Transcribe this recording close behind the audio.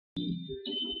Hey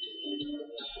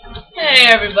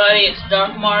everybody, it's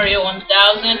Dark Mario 1000,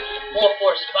 more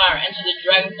for Spyro, enter the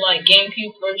Dragonfly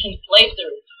Gamecube version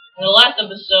playthrough. In the last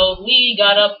episode, we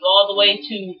got up all the way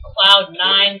to Cloud 9,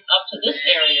 up to this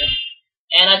area.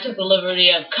 And I took the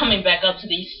liberty of coming back up to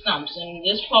these stumps. In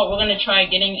this part, we're going to try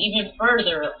getting even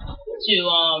further to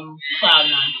Cloud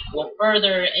 9. Well,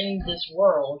 further in this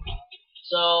world.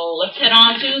 So, let's head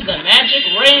on to the Magic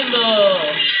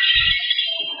Rainbow!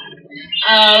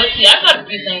 Let's see, I've got a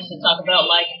few things to talk about,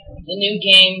 like the new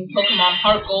game, Pokemon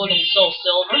Heart Gold and Soul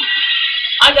Silver.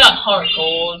 I got Heart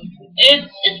Gold.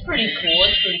 It's pretty cool,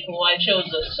 I chose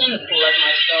the Cyndaquil as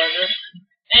my starter.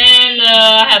 And,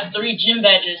 I have 3 gym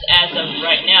badges as of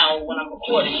right now when I'm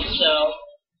recording, so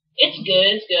it's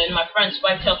good. My friend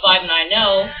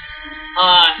Spyro590,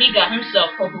 he got himself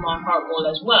Pokemon Heart Gold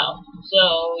as well.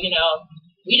 So, you know,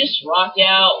 we just rock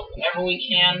out whenever we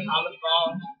can on the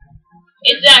phone.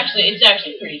 It's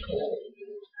actually pretty cool.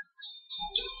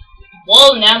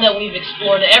 Well, now that we've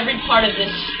explored every part of this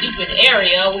stupid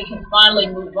area, we can finally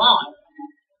move on.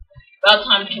 About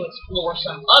time to explore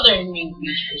some other new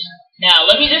features. Now,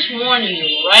 let me just warn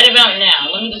you, right about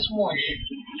now,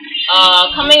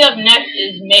 coming up next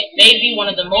is maybe one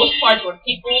of the most parts where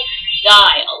people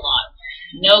die a lot.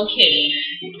 No kidding.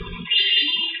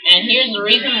 And here's the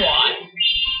reason why.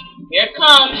 Here it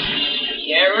comes.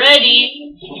 Get ready.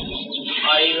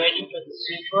 Are you ready for the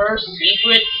super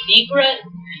secret?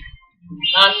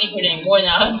 Not secret anymore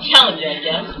now, I'm telling you, I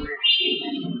guess.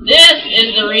 This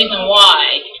is the reason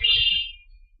why.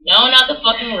 No, not the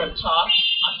fucking rip talk.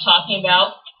 I'm talking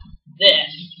about this.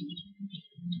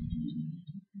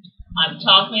 I'm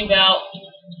talking about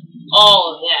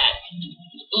all of that.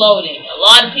 Floating. A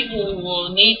lot of people will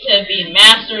need to be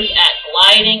masters at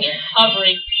gliding and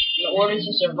hovering in order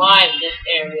to survive this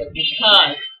area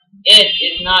because it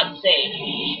is not safe.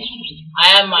 I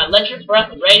have my electric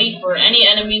breath ready for any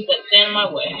enemies that stand in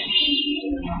my way.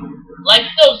 Like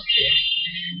those two.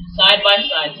 Side by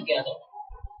side together.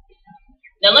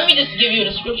 Now let me just give you a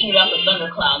description about the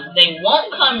thunderclouds. They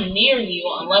won't come near you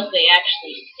unless they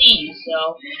actually see you,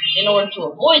 so in order to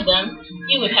avoid them,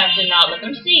 you would have to not let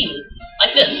them see you.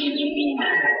 Like this.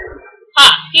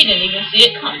 Ha! He didn't even see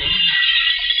it coming.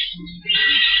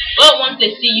 But once they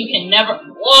see you can never...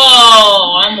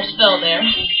 Whoa! I almost fell there.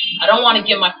 I don't want to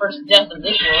get my first death in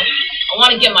this world. I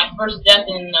want to get my first death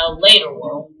in a later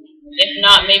world. If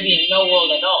not, maybe in no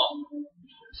world at all.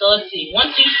 So let's see.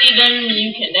 Once you see them,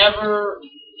 you can never...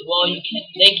 Well, you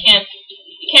can't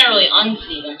really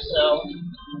unsee them, so...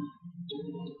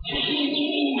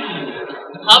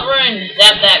 Hover and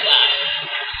zap that guy.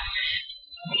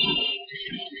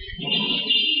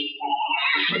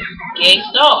 Gay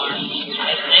star, I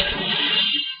think.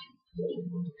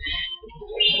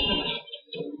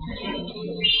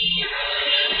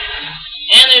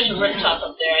 And there's a rip top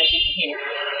up there, as you can hear.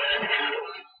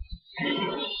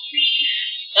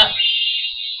 Yep.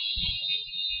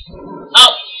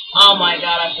 Oh my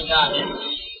god, I forgot it.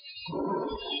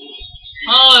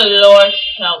 Oh Lord,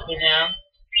 help me now.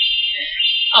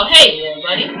 Oh hey there,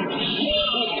 buddy.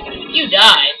 You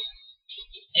died.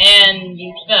 And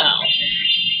you fell.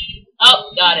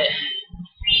 Oh, got it.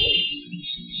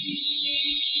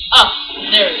 Oh,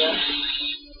 there we go.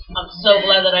 I'm so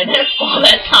glad that I didn't fall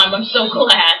that time. I'm so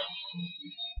glad.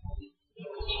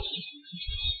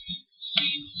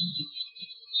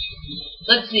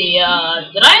 Let's see,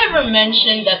 did I ever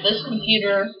mention that this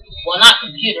computer, well not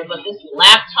computer, but this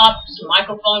laptop's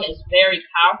microphone is very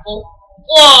powerful?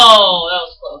 Whoa, that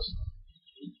was close.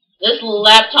 This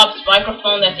laptop's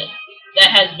microphone that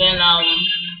has been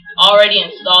already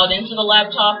installed into the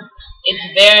laptop,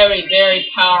 it's very, very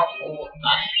powerful.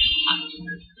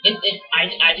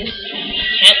 I just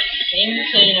can't seem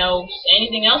to, you know, say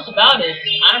anything else about it.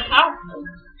 It's kind of powerful.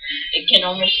 It can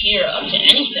almost hear up to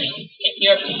anything. It can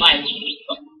hear up to my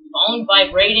phone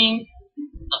vibrating,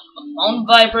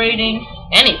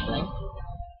 anything.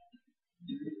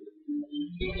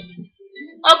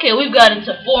 Okay, we've got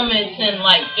into 4 minutes and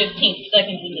like 15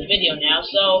 seconds in the video now,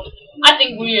 so I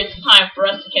think it's time for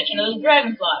us to catch another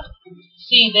dragonfly.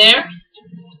 See there?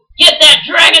 Get that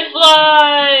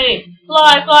dragonfly!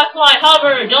 Fly, fly, fly,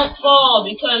 hover, don't fall,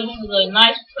 because this is a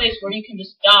nice place where you can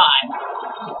just die.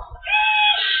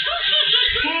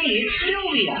 Hey, it's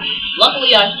Sylvia.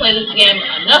 Luckily, I've played this game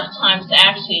enough times to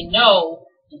actually know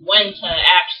when to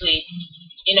actually,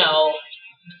 you know,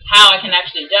 how I can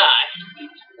actually die.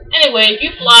 Anyway, if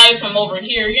you fly from over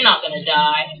here, you're not gonna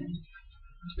die.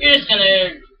 You're just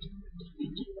gonna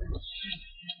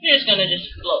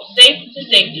float safe to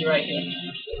safety right here.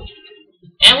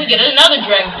 And we get another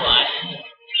dragonfly.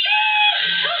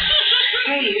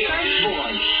 Hey,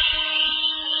 Iceboy.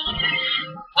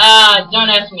 Don't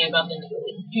ask me about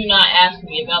do not ask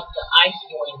me about the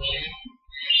Iceboy name.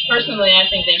 Personally, I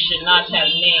think they should not have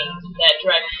named that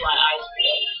Dragonfly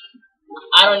Iceboy.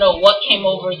 I don't know what came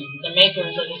over the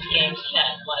makers of this game's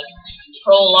head, like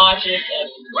Prologic,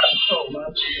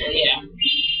 yeah.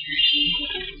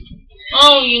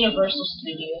 Oh, Universal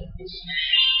Studios.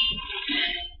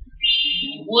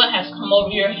 What has come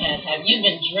over your head? Have you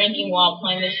been drinking while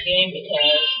playing this game?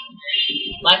 Because,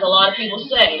 like a lot of people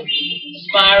say,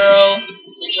 Spyro,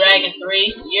 the Dragon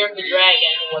 3, Year of the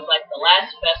Dragon was like the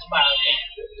last best Spyro game.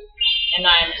 And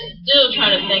I'm still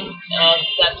trying to think of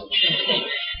that's a true thing.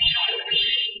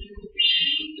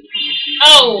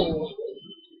 Oh!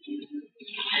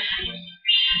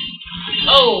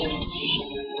 Oh!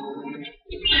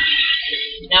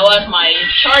 Now with my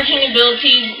charging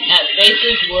abilities at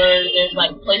bases where there's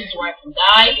like places where I can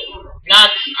die,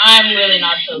 I'm really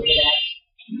not so good at.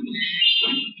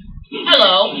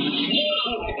 Hello.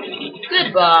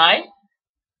 Goodbye.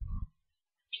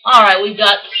 Alright, we've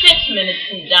got 6 minutes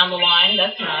down the line,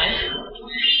 that's nice.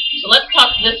 So let's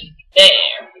talk to this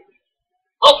bear.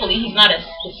 Hopefully he's not a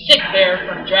sick bear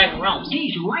from Dragon Realms.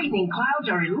 These lightning clouds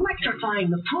are electrifying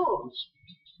the pools.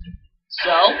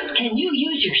 So? Can you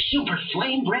use your super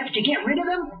flame breath to get rid of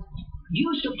them?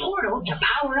 Use the portal to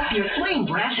power up your flame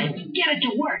breath and get it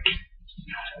to work.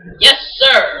 Yes,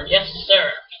 sir. Yes,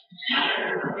 sir.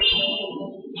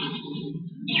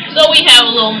 So we have a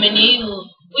little mini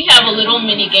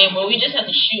game where we just have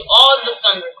to shoot all of the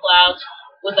thunder clouds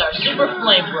with our super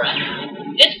flame breath.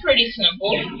 It's pretty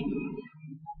simple.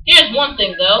 Here's one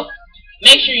thing though.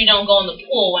 Make sure you don't go in the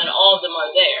pool when all of them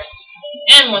are there.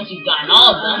 And once you've gotten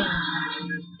all of them,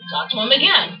 talk to him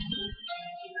again.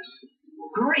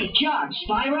 Great job,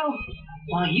 Spyro.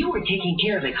 While you were taking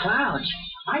care of the clouds,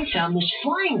 I found this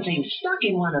flying thing stuck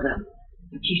in one of them.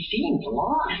 He seemed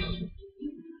lost.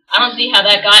 I don't see how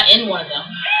that got in one of them.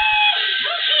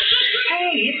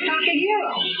 Hey, it's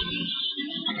Takehiro.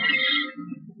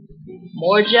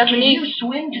 More Japanese? Can you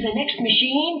swim to the next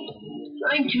machine?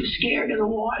 I'm too scared of the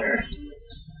water.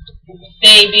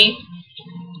 Baby.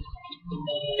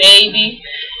 Baby.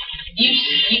 You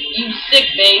sick,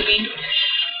 baby.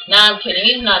 Nah, I'm kidding.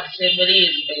 He's not sick, but he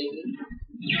is baby.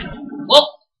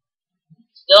 Well,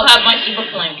 still have my super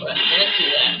flame breath. Didn't see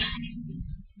that.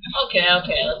 Okay,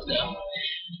 let's go.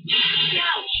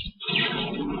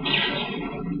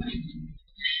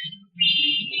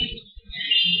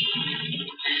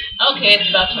 Okay, it's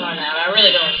about to run out. I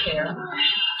really don't care.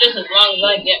 Just as long as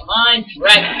I get my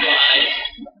Dragonflies.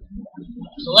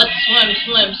 So let's swim.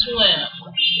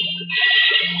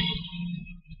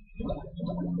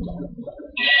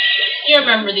 You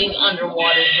remember these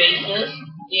underwater bases?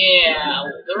 Yeah,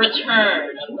 the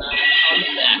return of them comes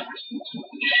back.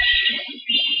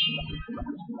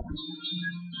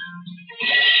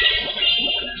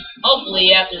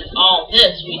 Hopefully after all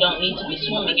this, we don't need to be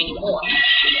swimming anymore.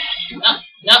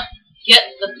 No, get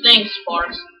the thing,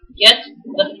 Sparks. Get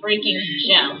the freaking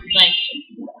gem. Thank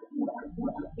you.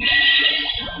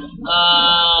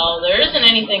 There isn't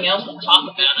anything else to talk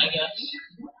about, I guess.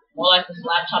 More like this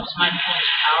laptop's microphone's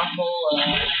powerful.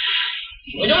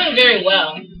 We're doing very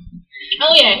well.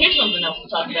 Oh yeah, here's something else to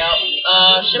talk about.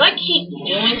 Should I keep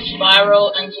doing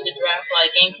Spyro into the Dragonfly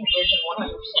Gamecube version 100%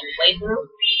 playthrough?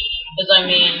 Because, I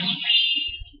mean,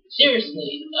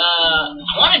 seriously,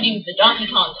 I want to do the Donkey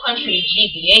Kong Country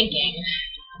GBA games,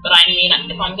 but I mean,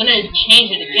 if I'm going to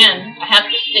change it again, I have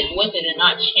to stick with it and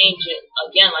not change it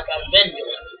again like I've been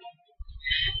doing.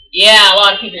 Yeah, a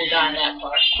lot of people die in that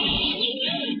part.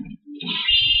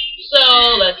 So,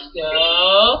 let's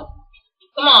go.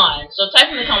 Come on, so type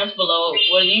in the comments below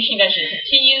whether you think I should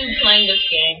continue playing this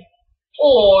game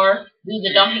or do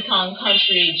the Donkey Kong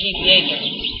Country GBA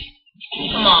games.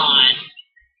 Come on.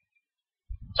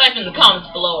 Type in the comments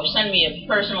below or send me a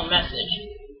personal message.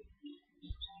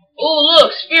 Oh,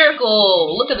 look,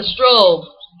 spherical. Look at the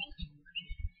strobe.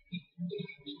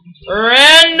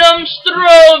 Random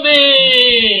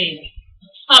strobing.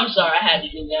 I'm sorry, I had to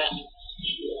do that.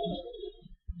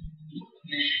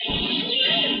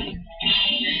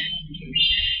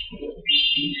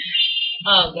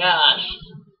 Oh gosh.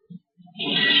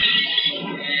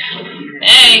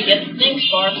 Hey, get the thing,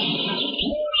 Sparks.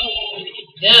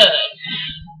 Good.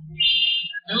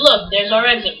 And look, there's our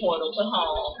exit portal to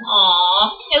home. Aww.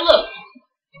 Hey, look.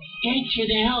 Thanks for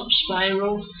the help,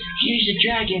 Spyro. Here's a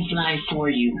Dragonfly for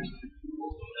you.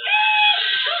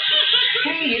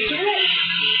 Hey, it's Rick.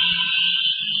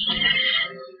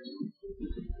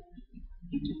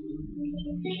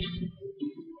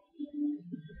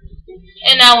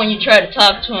 And now when you try to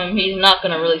talk to him, he's not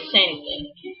going to really say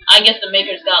anything. I guess the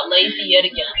makers got lazy yet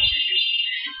again.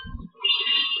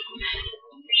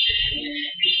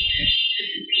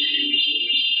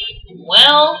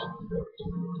 Well,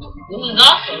 this is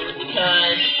awesome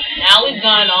because now we've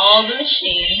gotten all the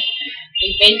machines.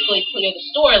 We basically cleared the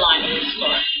storyline of this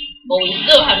part. But we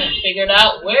still haven't figured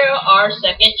out where our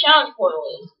second challenge portal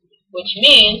is. Which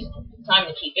means it's time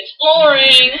to keep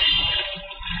exploring.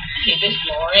 Keep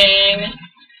exploring.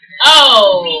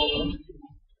 Oh!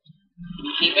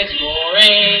 Keep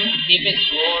exploring. Keep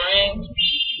exploring.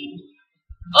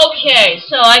 Okay,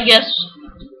 so I guess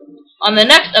on the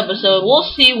next episode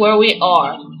we'll see where we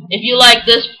are. If you like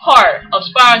this part of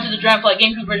Spyro into the Dragonfly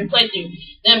Gamecube version playthrough,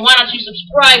 then why don't you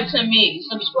subscribe to me?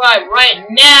 Subscribe right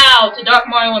now to Dark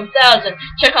Mario 1000.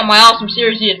 Check out my awesome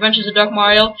series, The Adventures of Dark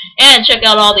Mario, and check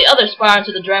out all the other Spyro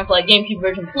into the Dragonfly Gamecube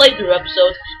version playthrough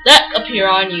episodes that appear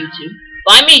on YouTube.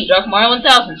 By me, Dark Mario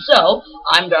 1000. So,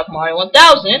 I'm Dark Mario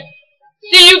 1000.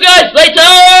 See you guys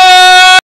later!